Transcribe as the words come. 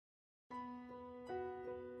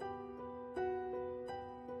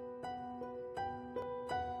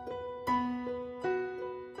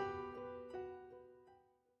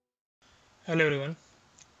Hello everyone,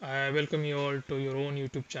 I welcome you all to your own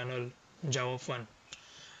YouTube channel Java Fun.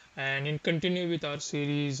 And in continue with our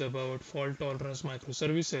series about fault tolerance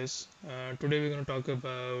microservices, today we're going to talk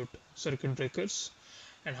about circuit breakers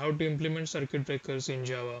and how to implement circuit breakers in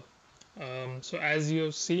Java. So as you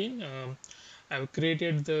have seen, I've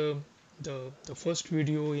created the first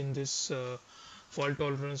video in this fault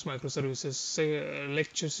tolerance microservices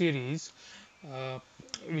lecture series, uh,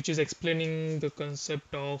 which is explaining the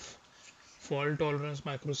concept of fault tolerance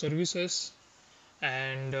microservices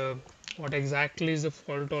and what exactly is the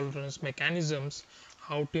fault tolerance mechanisms,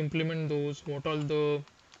 how to implement those, what all the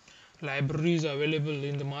libraries available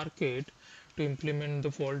in the market to implement the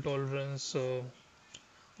fault tolerance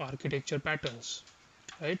architecture patterns,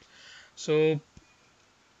 right? So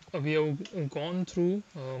we have gone through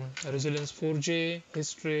Resilience4J,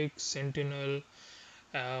 Hystrix, Sentinel,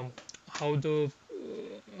 um, how the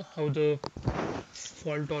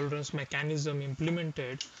fault tolerance mechanism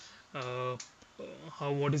implemented, uh,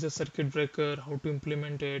 how what is a circuit breaker, how to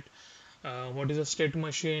implement it, what is a state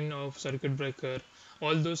machine of circuit breaker.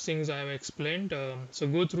 All those things I have explained. So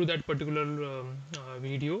go through that particular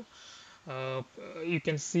video. uh, you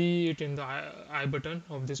can see it in the I button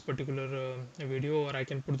of this particular video, or I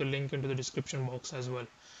can put the link into the description box as well.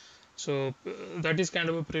 So that is kind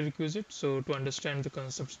of a prerequisite so to understand the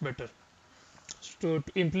concepts better. So to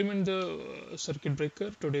implement the circuit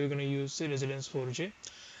breaker, today we're going to use Resilience4J.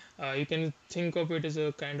 You can think of it as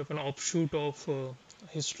a kind of an offshoot of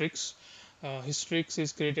Hystrix. Hystrix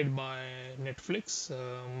is created by Netflix,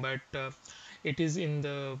 but it is in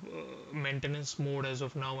the maintenance mode as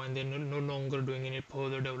of now, and they're no longer doing any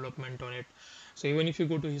further development on it. So even if you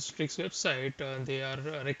go to Hystrix website, they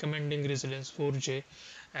are recommending Resilience4J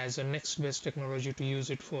as a next best technology to use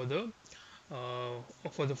it for the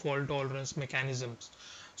fault tolerance mechanisms.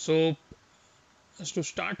 So as to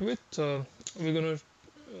start with, we're going to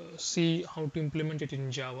see how to implement it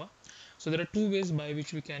in Java. So there are two ways by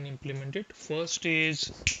which we can implement it. First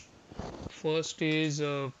is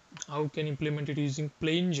how we can implement it using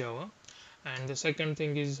plain Java, and the second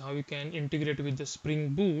thing is how we can integrate with the Spring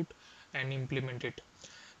Boot and implement it.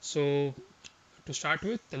 So to start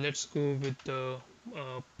with, let's go with the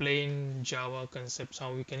plain Java concepts,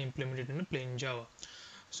 how we can implement it in a plain Java.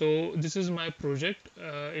 So this is my project.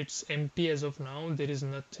 It's empty as of now. There is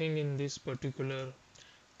nothing in this particular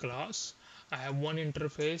class. I have one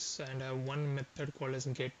interface and I have one method called as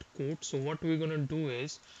get code. So what we're going to do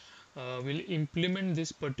is we'll implement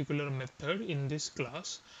this particular method in this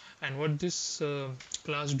class, and what this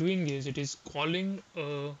class doing is it is calling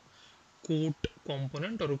a quote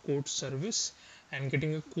component or a quote service and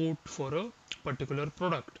getting a quote for a particular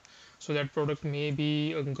product. So that product may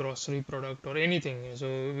be a grocery product or anything. So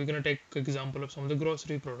we're going to take example of some of the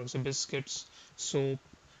grocery products, the biscuits, soap,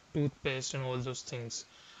 toothpaste, and all those things.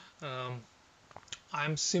 um,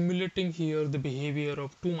 I'm simulating here the behavior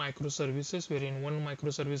of two microservices, wherein one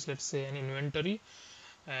microservice, let's say an inventory,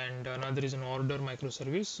 and another is an order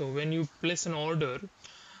microservice. So when you place an order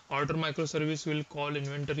microservice will call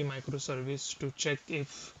inventory microservice to check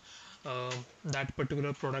if that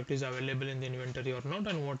particular product is available in the inventory or not,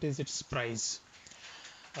 and what is its price.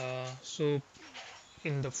 So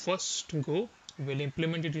in the first go, we'll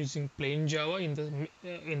implement it using plain Java in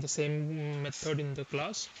the same method in the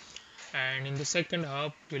class, and in the second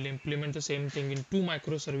half we'll implement the same thing in two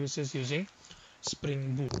microservices using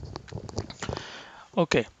Spring Boot.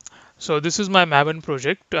 Okay, so this is my Maven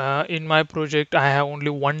project. In my project I have only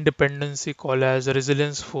one dependency called as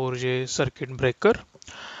Resilience4J CircuitBreaker,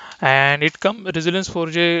 and it come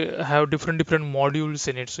Resilience4J have different modules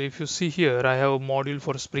in it. So if you see here, I have a module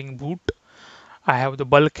for Spring Boot, I have the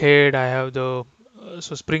bulkhead, I have the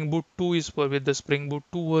so Spring Boot 2 is for with the Spring Boot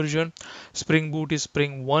 2 version, Spring Boot is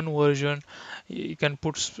Spring 1 version. You can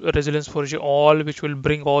put Resilience4J all, which will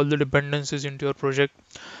bring all the dependencies into your project.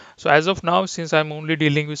 So as of now, since I'm only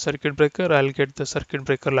dealing with circuit breaker, I'll get the circuit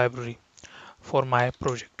breaker library for my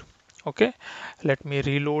project. Okay, let me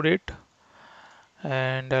reload it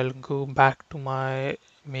and I'll go back to my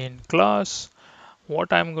main class.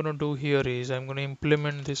 What I'm going to do here is I'm going to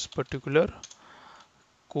implement this particular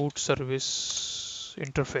quote service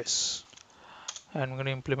interface. I'm going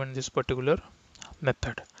to implement this particular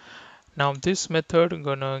method. Now this method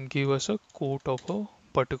gonna give us a quote of a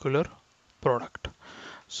particular product.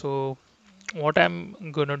 So what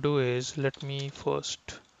I'm gonna do is, let me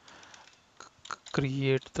first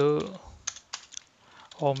create the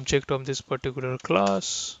object of this particular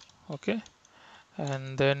class. Okay,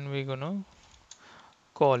 and then we're gonna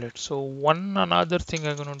call it. So one another thing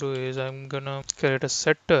I'm gonna do is I'm gonna create a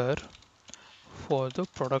setter for the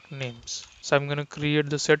product names. So I'm going to create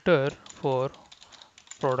the setter for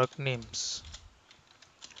product names,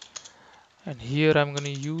 and here I'm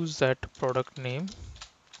going to use that product name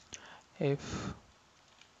if,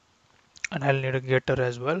 and I'll need a getter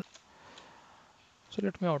as well. So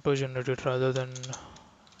let me auto generate it rather than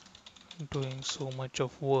doing so much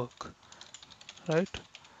of work, right?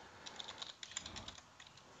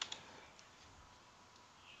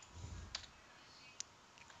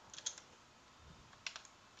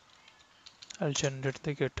 I'll generate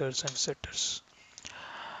the getters and setters.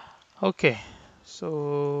 Okay,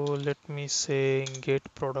 so let me say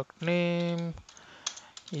get product name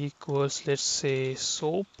equals, let's say,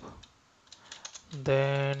 soap,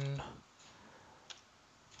 then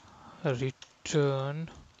return,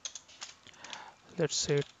 let's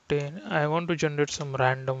say 10. I want to generate some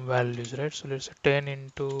random values, right? So let's say 10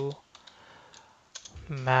 into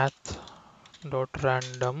math dot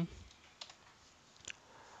random.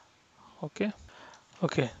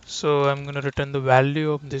 Okay, so I'm going to return the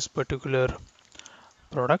value of this particular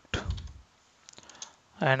product,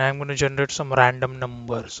 and I'm going to generate some random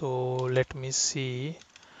number. So let me see,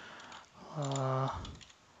 uh,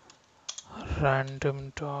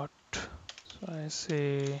 random dot, so I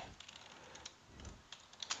say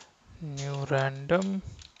new random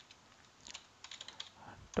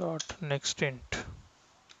dot next int,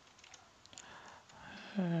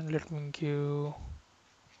 and let me give,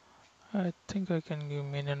 I think I can give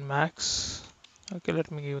min and max. Okay,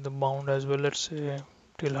 let me give the bound as well, let's say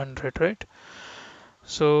till 100, right?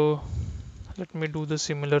 So let me do the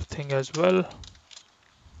similar thing as well.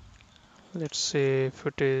 Let's say if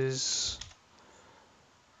it is,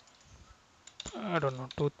 I don't know,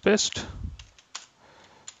 toothpaste,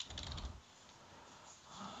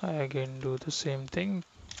 I again do the same thing.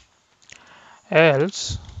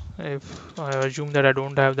 Else, if I assume that I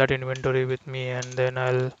don't have that inventory with me, and then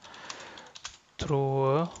I'll throw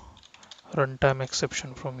a runtime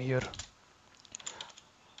exception from here.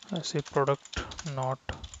 I say product not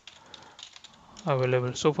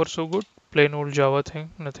available. So far so good, plain old Java thing,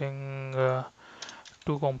 nothing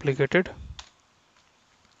too complicated.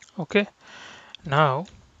 Okay, now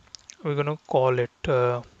we're gonna call it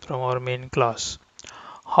from our main class.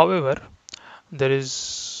 However, there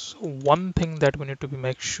is one thing that we need to be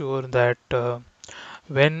make sure that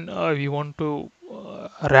when we want to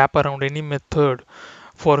wrap around any method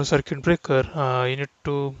for a circuit breaker, you need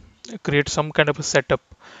to create some kind of a setup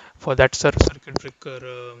for that circuit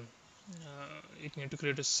breaker. You need to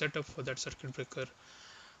create a setup for that circuit breaker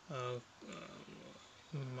uh,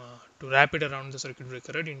 to wrap it around the circuit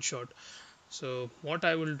breaker, right? In short, so what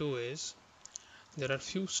I will do is there are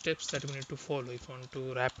few steps that we need to follow if you want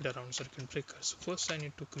to wrap it around circuit breakers. First, I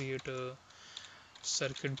need to create a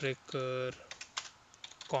circuit breaker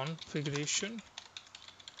configuration.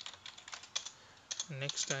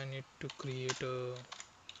 Next, I need to create a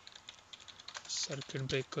circuit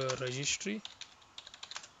breaker registry.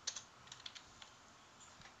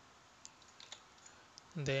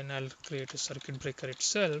 Then I'll create a circuit breaker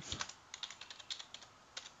itself.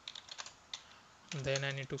 Then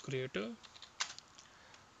I need to create a,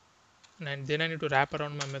 and then I need to wrap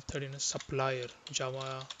around my method in a supplier,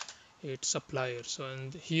 Java 8 supplier. So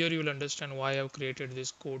and here you will understand why I've created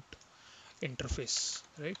this code interface,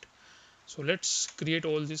 right? So let's create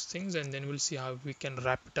all these things and then we'll see how we can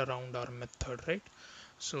wrap it around our method, right?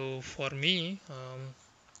 So for me,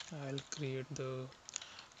 I'll create the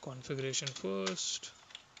configuration first.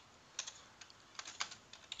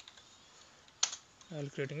 I'll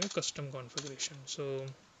creating a custom configuration. So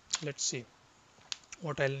let's see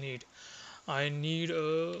what I'll need. I need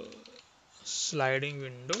a sliding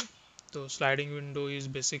window. So sliding window is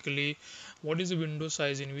basically what is the window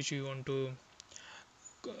size in which you want to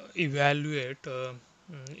evaluate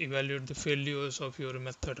evaluate the failures of your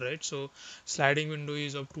method, right? So sliding window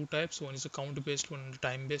is of two types. One is a count based one and a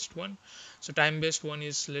time based one. So time based one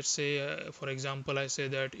is, let's say, for example, I say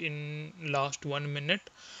that in last 1 minute,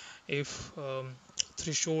 if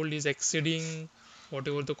threshold is exceeding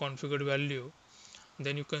whatever the configured value,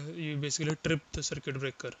 then you basically trip the circuit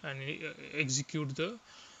breaker and execute the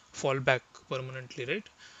fallback permanently, right?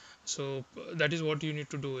 So that is what you need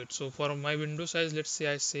to do it. So for my window size, let's say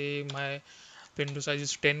I say my window size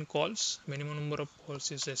is 10 calls, minimum number of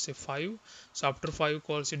calls is, let's say, 5. So after 5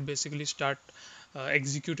 calls it basically start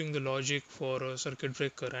executing the logic for a circuit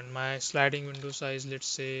breaker, and my sliding window size, let's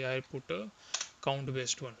say I put a count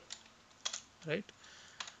based one, right?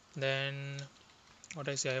 Then what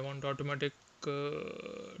I say, I want automatic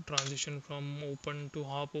transition from open to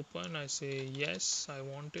half open. I say yes, I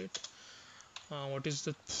want it. What is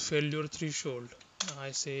the failure threshold?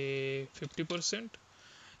 I say 50%.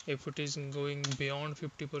 If it is going beyond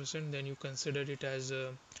 50%, then you consider it as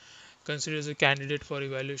a candidate for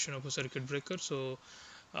evaluation of a circuit breaker. So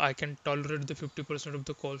I can tolerate the 50% of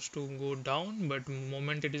the calls to go down, but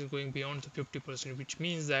moment it is going beyond the 50%, which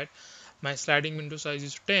means that my sliding window size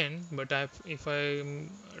is 10, but if I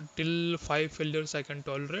till 5 failures I can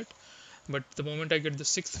tolerate, but the moment I get the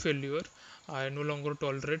sixth failure, I no longer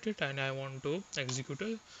tolerate it, and I want to execute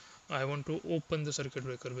it. I want to open the circuit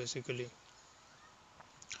breaker basically.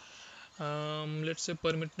 Let's say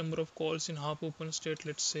permit number of calls in half open state,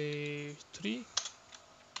 let's say 3,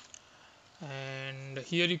 and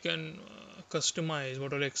here you can customize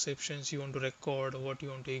what all exceptions you want to record, what you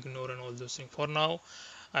want to ignore, and all those things. For now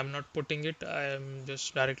I'm not putting it, I am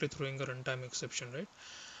just directly throwing a runtime exception, right?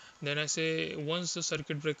 Then I say once the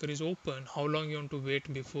circuit breaker is open, how long you want to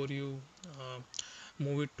wait before you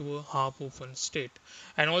move it to a half open state.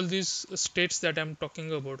 And all these states that I'm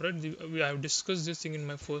talking about, right, I have discussed this thing in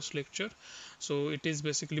my first lecture. So it is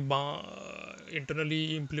basically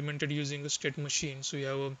internally implemented using a state machine. So you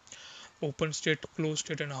have a open state, closed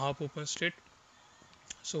state, and a half open state.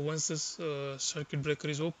 So once this circuit breaker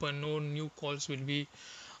is open, no new calls will be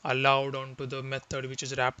allowed onto the method which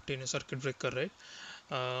is wrapped in a circuit breaker, right?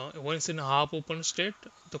 Once in a half open state,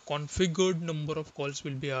 the configured number of calls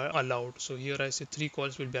will be allowed. So here I say 3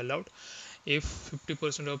 calls will be allowed. If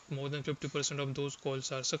 50% of more than 50% of those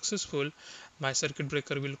calls are successful, my circuit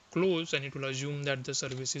breaker will close and it will assume that the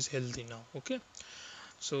service is healthy now. Okay,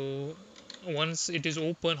 so once it is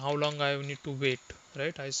open, how long I need to wait,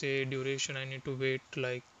 right? I say duration I need to wait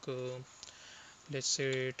like let's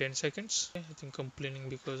say 10 seconds. I think complaining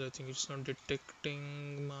because I think it's not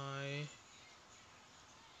detecting my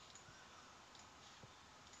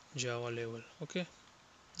Java level. Okay,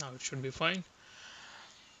 now it should be fine.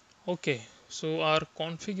 Okay, so our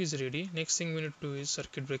config is ready. Next thing we need to do is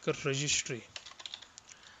circuit breaker registry.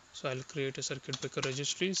 So I'll create a circuit breaker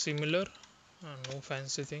registry, similar, no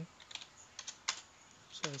fancy thing.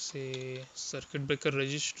 So I say circuit breaker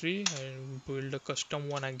registry and build a custom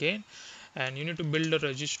one again, and you need to build a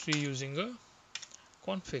registry using a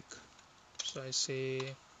config. So I say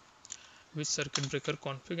which circuit breaker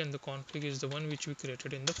config, and the config is the one which we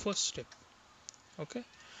created in the first step. Okay,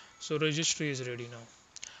 so registry is ready now.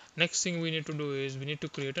 Next thing we need to do is we need to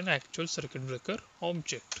create an actual circuit breaker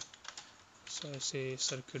object. So I say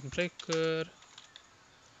circuit breaker.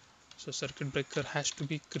 So circuit breaker has to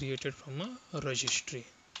be created from a registry,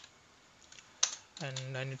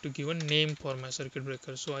 and I need to give a name for my circuit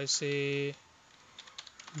breaker. So I say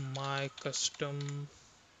my custom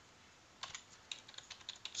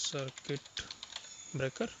circuit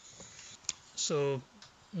breaker. So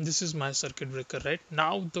this is my circuit breaker, right?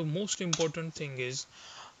 Now the most important thing is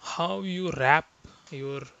how you wrap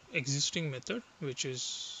your existing method, which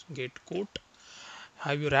is get quote,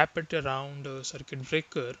 how you wrap it around a circuit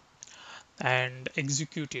breaker and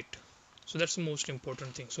execute it. So that's the most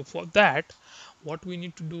important thing. So for that, what we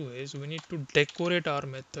need to do is we need to decorate our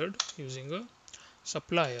method using a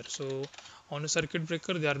supplier. So on a circuit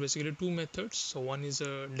breaker there are basically two methods. So one is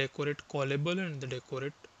a decorate callable and the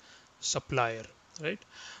decorate supplier, right?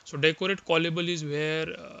 So decorate callable is where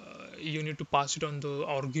you need to pass it on the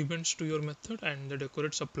arguments to your method, and the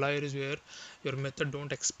decorate supplier is where your method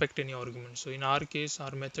don't expect any argument. So in our case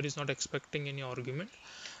our method is not expecting any argument,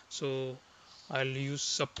 so I'll use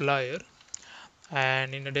supplier.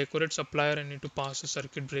 And in a decorate supplier I need to pass a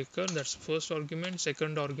circuit breaker, that's first argument.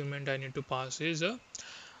 Second argument I need to pass is a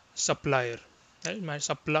supplier, right? My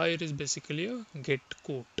supplier is basically a get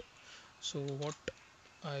quote. So what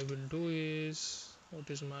I will do is, what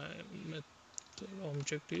is my method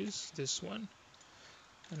object is this one,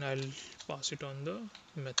 and I'll pass it on the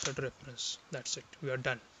method reference. That's it, we are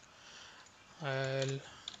done. I'll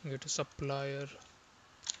get a supplier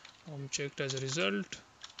object as a result.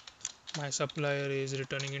 My supplier is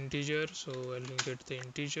returning integer, so I'll get the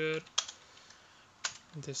integer.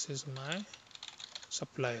 This is my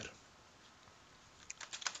supplier.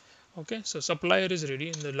 Okay, so supplier is ready,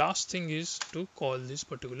 and the last thing is to call this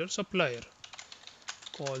particular supplier.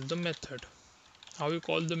 Call the method. How you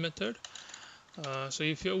call the method? So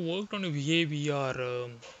if you have worked on a VAVR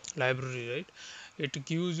library, right, it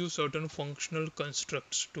gives you certain functional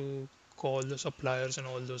constructs to call the suppliers and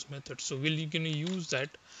all those methods. So we're going to use that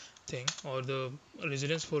thing, or the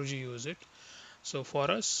Resilience4J use it. So for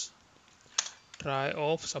us, try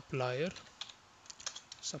off supplier,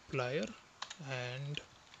 and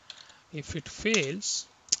if it fails,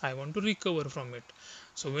 I want to recover from it.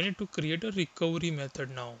 So we need to create a recovery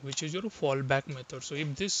method now, which is your fallback method. So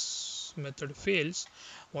if this method fails,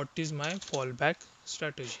 what is my fallback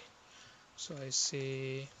strategy? So I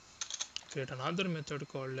say create another method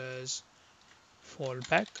called as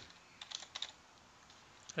fallback,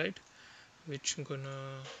 right, which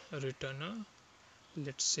gonna return a,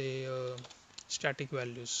 let's say, static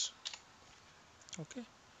values. Okay,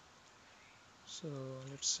 so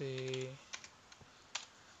let's say,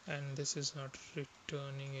 and this is not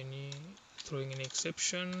returning any, throwing any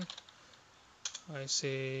exception. I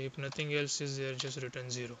say if nothing else is there, just return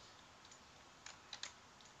 0.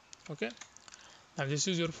 Okay, now this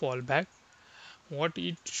is your fallback. What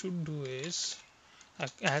it should do is,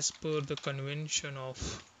 as per the convention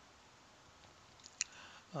of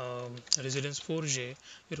Resilience4J,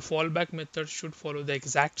 your fallback method should follow the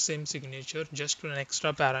exact same signature, just an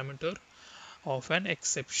extra parameter of an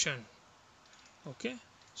exception. Okay,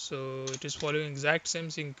 so it is following exact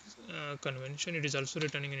same convention. It is also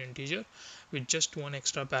returning an integer with just one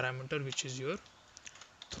extra parameter, which is your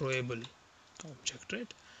throwable object,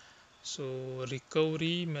 right? So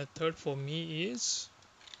recovery method for me is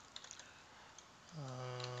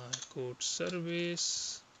code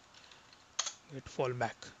service get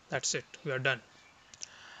fallback. That's it, we are done.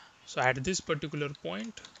 So at this particular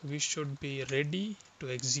point we should be ready to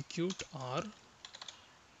execute our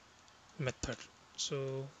method.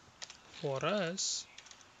 So for us,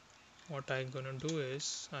 what I'm gonna do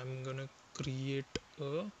is I'm gonna create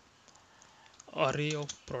a array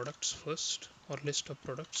of products first, or list of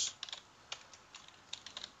products.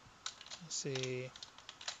 Say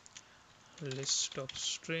list of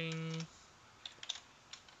string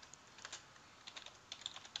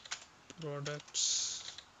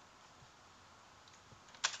products,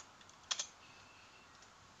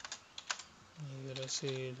 here I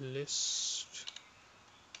say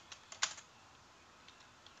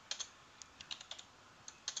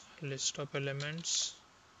list of elements.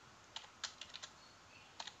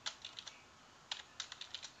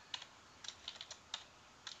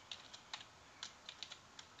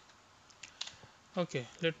 Okay,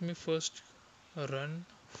 let me first run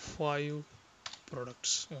 5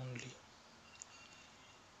 products only.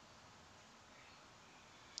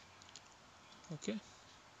 Okay,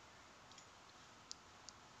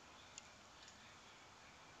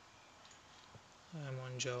 I'm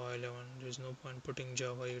on Java 11. There's no point putting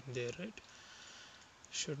Java 8 there, right?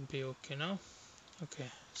 Should be okay now.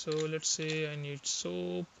 Okay, so let's say I need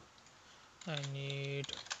soap, I need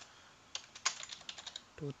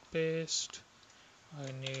toothpaste, I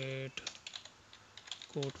need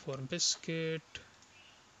code for biscuit,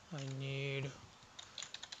 I need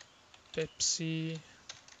Pepsi,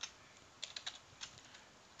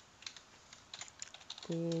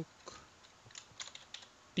 Coke,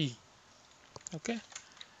 tea. Okay,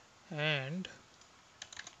 and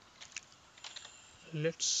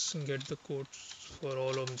let's get the codes for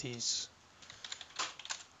all of these.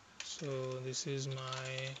 So this is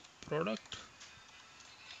my product.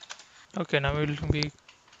 Okay, now we'll be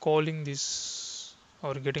calling this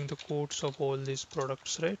or getting the codes of all these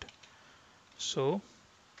products, right? So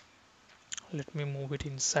let me move it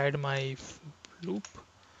inside my loop,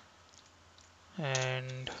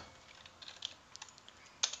 and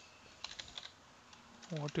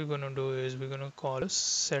what we're gonna do is we're gonna call a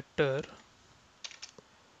setter,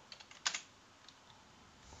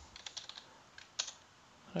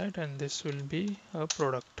 right, and this will be a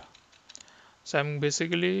product. So I'm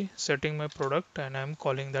basically setting my product and I'm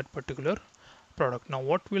calling that particular product. Now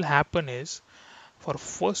what will happen is, for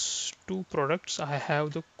first two products I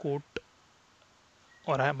have the code,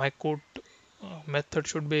 or my code method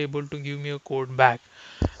should be able to give me a code back,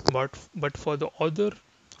 but for the other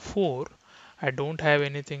four I don't have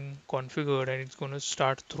anything configured, and it's going to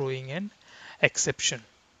start throwing an exception.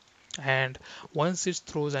 And once it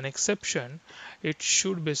throws an exception, it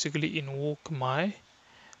should basically invoke my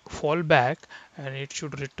fallback, and it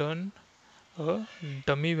should return a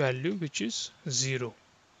dummy value which is 0.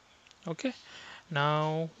 Okay,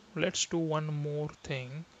 now let's do one more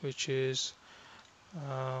thing, which is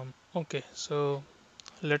okay, so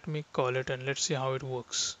let me call it and let's see how it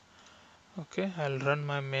works. Okay, I'll run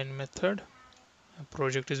my main method. The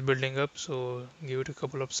project is building up, so give it a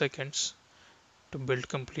couple of seconds to build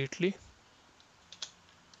completely.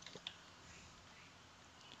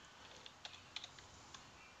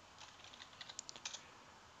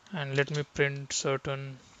 And let me print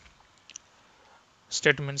certain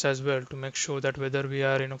statements as well to make sure that whether we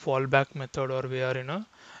are in a fallback method or we are in a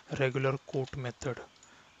regular quote method.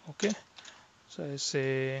 Okay, so I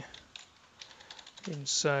say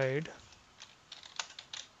inside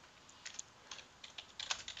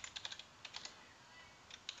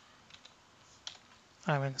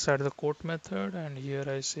I'm inside the quote method, and here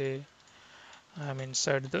I say I'm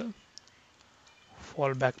inside the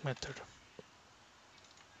fallback method,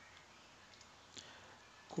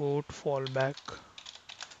 quote fallback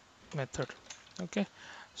method. Okay,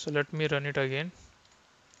 so let me run it again.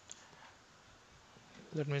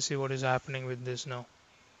 Let me see what is happening with this now.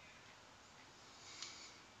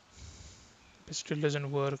 It still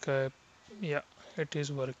doesn't work. Yeah, it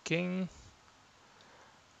is working.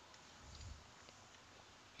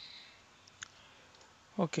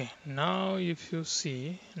 Okay, now if you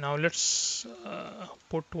see, now let's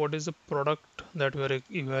put what is the product that we are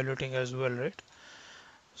evaluating as well, right?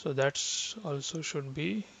 So that's also should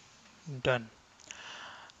be done.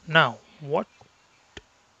 Now, what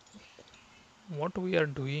we are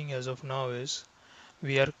doing as of now is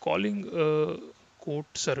we are calling a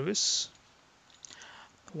quote service.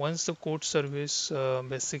 Once the quote service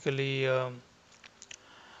basically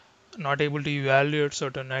not able to evaluate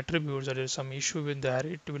certain attributes, there is some issue with that,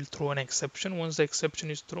 it will throw an exception. Once the exception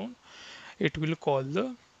is thrown, it will call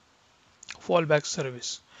the fallback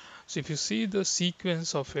service. So if you see the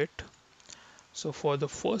sequence of it, so for the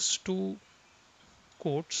first two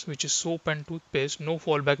quotes, which is soap and toothpaste, no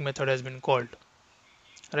fallback method has been called,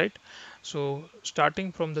 right? So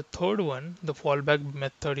starting from the third one, the fallback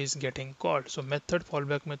method is getting called. So method,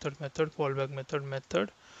 fallback method, method, fallback method, method,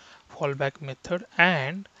 fallback method,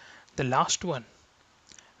 and the last one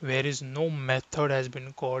where is no method has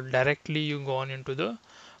been called, directly you gone into the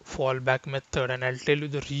fallback method, and I'll tell you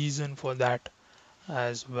the reason for that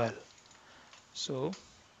as well. So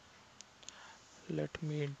let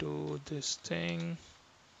me do this thing.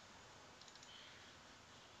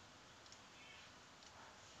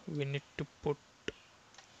 We need to put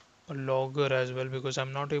a logger as well because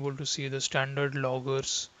I'm not able to see the standard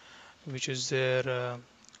loggers which is there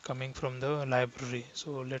coming from the library.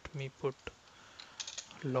 So let me put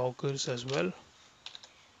loggers as well.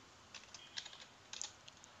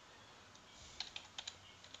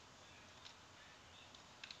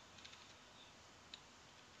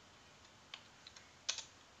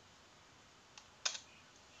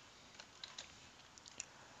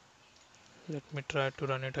 Let me try to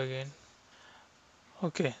run it again.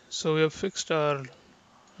 Okay, so we have fixed our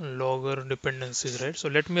logger dependencies, right? So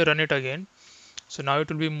let me run it again. So now it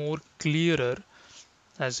will be more clearer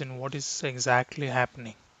as in what is exactly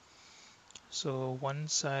happening. So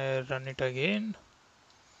once I run it again,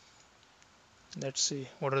 let's see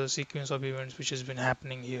what are the sequence of events which has been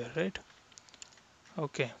happening here, right?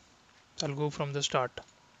 Okay, I'll go from the start.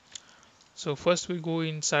 So first we go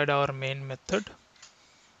inside our main method.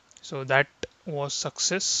 So that was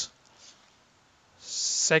success.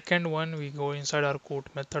 Second one, we go inside our quote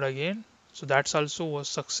method again. So that's also was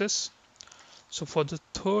success. So for the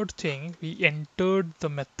third thing, we entered the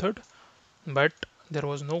method, but there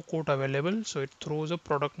was no quote available. So it throws a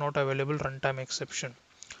product not available runtime exception.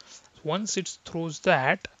 Once it throws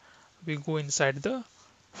that, we go inside the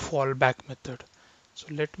fallback method. So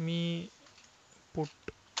let me put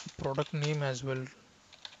product name as well.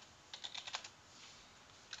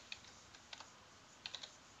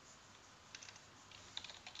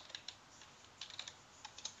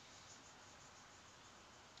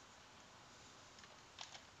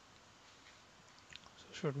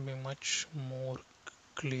 So should be much more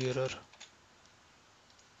clearer.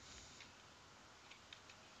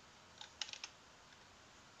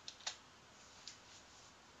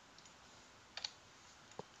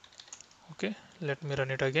 Okay, let me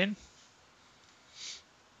run it again.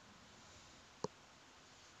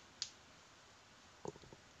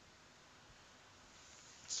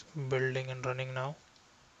 It's building and running now.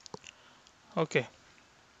 Okay,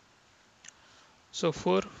 so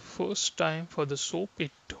for first time for the soap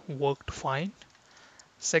it worked fine.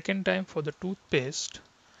 Second time for the toothpaste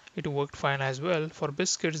it worked fine as well. For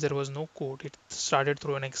biscuits there was no code, it started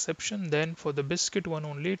through an exception. Then for the biscuit one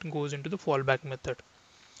only it goes into the fallback method,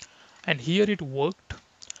 and here it worked.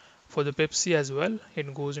 For the Pepsi as well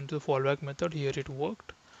it goes into the fallback method, here it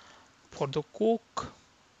worked. For the Coke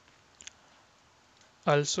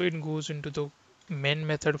also it goes into the main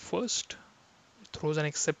method first, throws an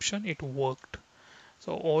exception, it worked.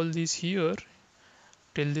 So all these here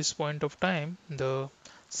till this point of time the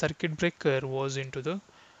circuit breaker was into the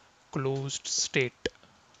closed state.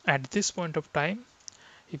 At this point of time,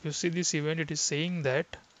 if you see this event, it is saying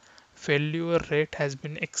that failure rate has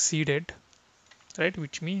been exceeded, right?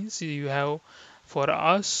 Which means you have, for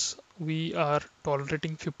us, we are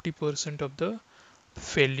tolerating 50% of the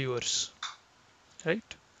failures,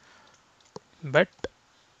 right? But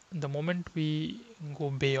the moment we go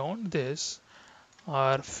beyond this,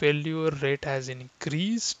 our failure rate has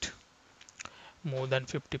increased more than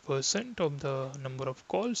 50% of the number of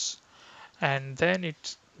calls, and then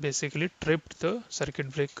basically tripped the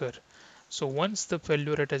circuit breaker. So once the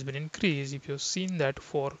failure rate has been increased, if you've seen that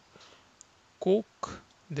for coke,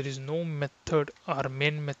 there is no method, our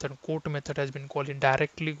main method, quote method has been called, it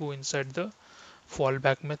directly go inside the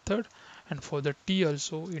fallback method, and for the T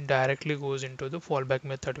also it directly goes into the fallback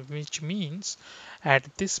method, which means at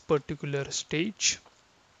this particular stage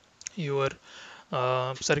your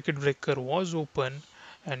circuit breaker was open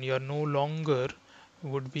and you are no longer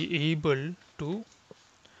would be able to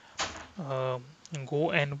uh,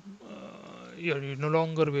 go and you no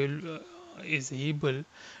longer will is able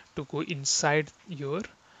to go inside your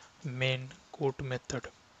main quote method.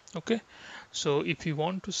 Okay, so if you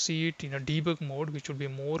want to see it in a debug mode, which would be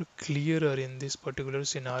more clearer in this particular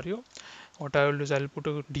scenario, what I will do is I'll put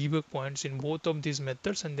a debug points in both of these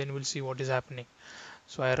methods and then we'll see what is happening.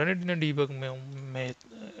 So I run it in a debug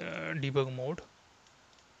mode.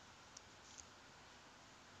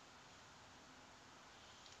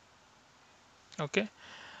 Okay,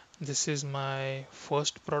 this is my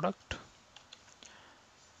first product.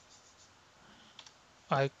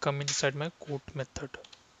 I come inside my quote method,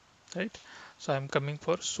 right? So I'm coming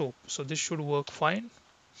for soap. So this should work fine.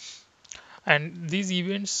 And these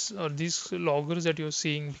events or these loggers that you're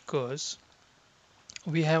seeing, because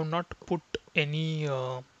we have not put any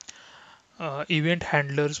event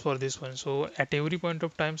handlers for this one. So at every point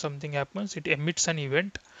of time something happens, it emits an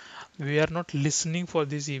event. We are not listening for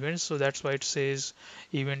these events, so that's why it says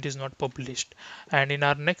event is not published. And in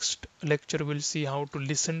our next lecture we'll see how to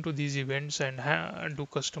listen to these events and do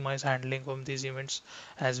customized handling of these events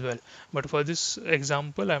as well. But for this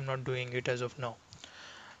example I'm not doing it as of now.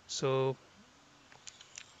 So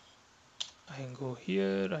I go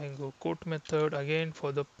here, I go quote method again.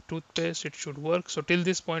 For the toothpaste it should work. So till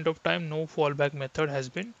this point of time no fallback method has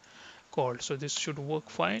been called, so this should work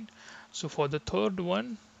fine. So for the third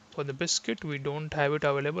one, for the biscuit, we don't have it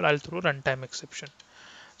available. I'll throw runtime exception.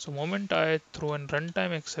 So moment I throw in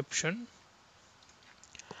runtime exception,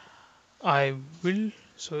 I will,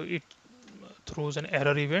 so it throws an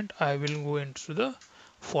error event. I will go into the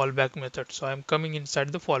fallback method. So I'm coming inside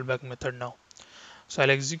the fallback method now. So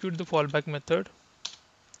I'll execute the fallback method.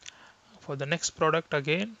 For the next product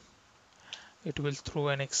again, it will throw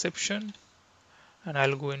an exception and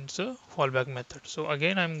I'll go into the fallback method. So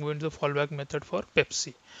again I'm going to the fallback method for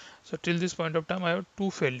Pepsi. So till this point of time I have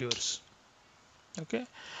two failures. Okay,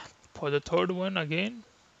 for the third one again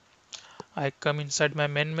I come inside my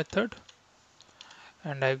main method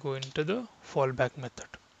and I go into the fallback method,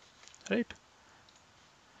 right?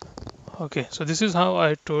 Okay, so this is how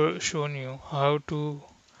I shown you how to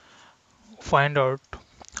find out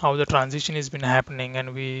how the transition has been happening,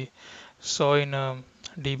 and we saw in a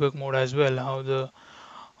debug mode as well how the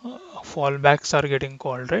fallbacks are getting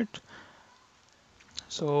called, right?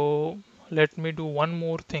 So let me do one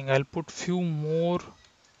more thing. I'll put few more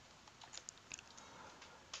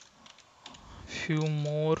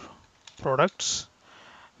products.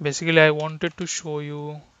 Basically I wanted to show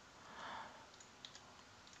you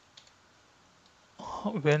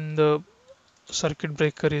when the circuit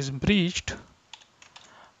breaker is breached,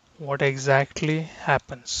 what exactly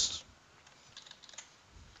happens.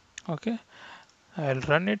 Okay, I'll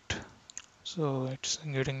run it. So it's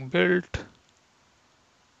getting built.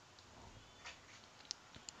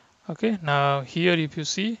 Okay, now here if you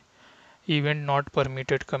see event not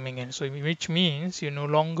permitted coming in, so which means you no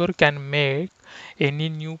longer can make any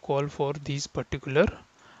new call for these particular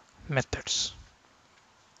methods.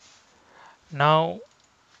 Now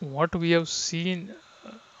what we have seen,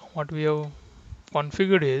 what we have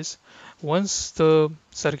configured is, once the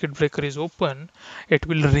circuit breaker is open, it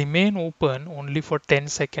will remain open only for 10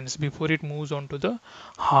 seconds before it moves on to the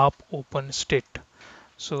half open state.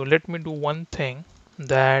 So let me do one thing,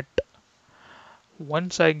 that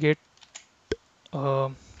once I get uh,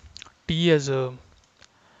 T as a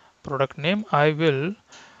product name, I will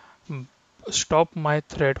stop my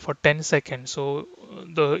thread for 10 seconds. So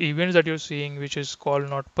the events that you're seeing, which is called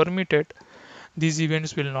not permitted, these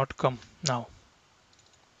events will not come now,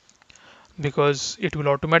 because it will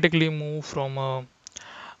automatically move from a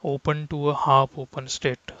open to a half open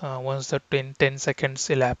state once the 10 seconds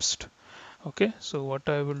elapsed. Okay, so what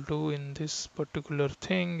I will do in this particular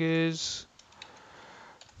thing is,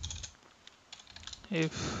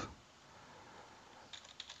 if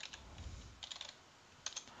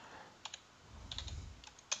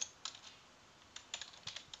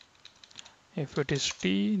it is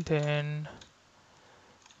T, then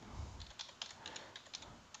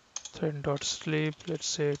thread dot sleep, let's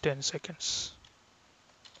say 10 seconds.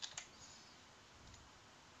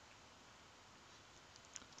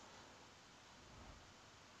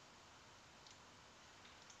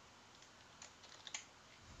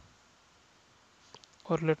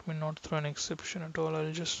 or let me not throw an exception at all.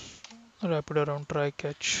 I'll just wrap it around try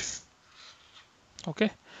catch.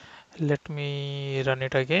 Okay, let me run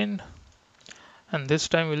it again, and this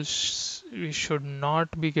time we should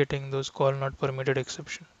not be getting those call not permitted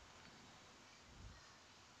exception.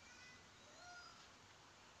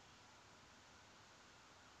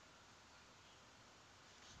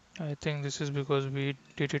 I think this is because we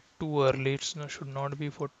did it too early. It should not be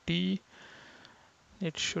for T.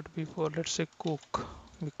 It should be for, let's say, Coke,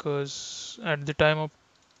 because at the time of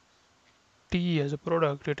T as a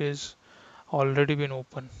product, it is already been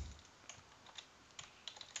open.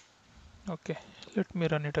 Okay, let me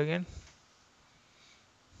run it again.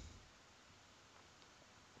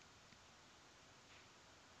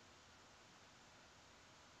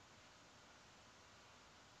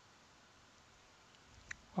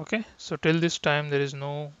 Okay, so till this time there is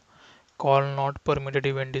no call not permitted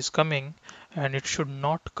event is coming, and it should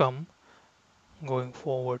not come going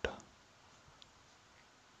forward,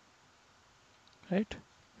 right?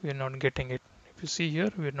 We're not getting it. If you see here,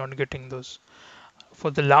 we're not getting those. For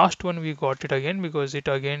the last one we got it again because it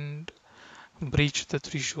again breached the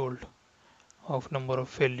threshold of number of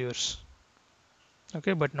failures.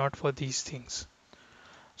 Okay, but not for these things.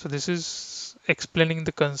 So this is explaining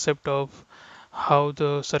the concept of how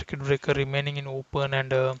the circuit breaker remaining in open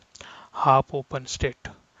and a half open state.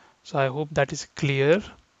 So I hope that is clear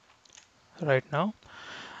right now.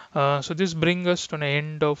 So this brings us to the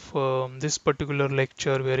end of this particular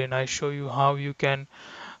lecture, wherein I show you how you can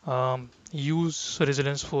use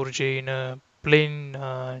Resilience4J in a plain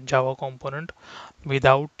Java component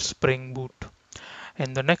without Spring Boot.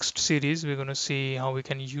 In the next series, we're going to see how we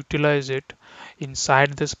can utilize it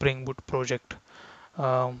inside the Spring Boot project.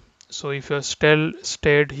 So if you're still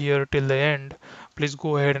stayed here till the end, please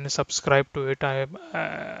go ahead and subscribe to it.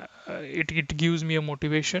 It gives me a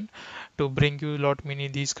motivation to bring you a lot many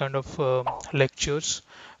these kind of lectures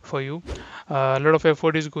for you. A lot of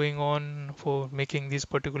effort is going on for making these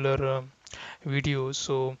particular videos,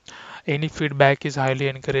 so any feedback is highly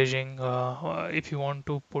encouraging. If you want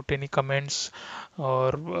to put any comments,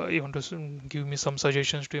 or you want to give me some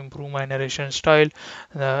suggestions to improve my narration style,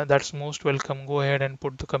 that's most welcome. Go ahead and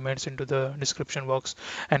put the comments into the description box,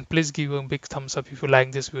 and please give a big thumbs up if you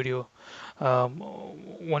like this video. um,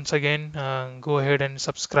 Once again, go ahead and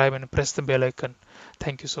subscribe and press the bell icon.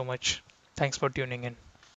 Thank you so much. Thanks for tuning in.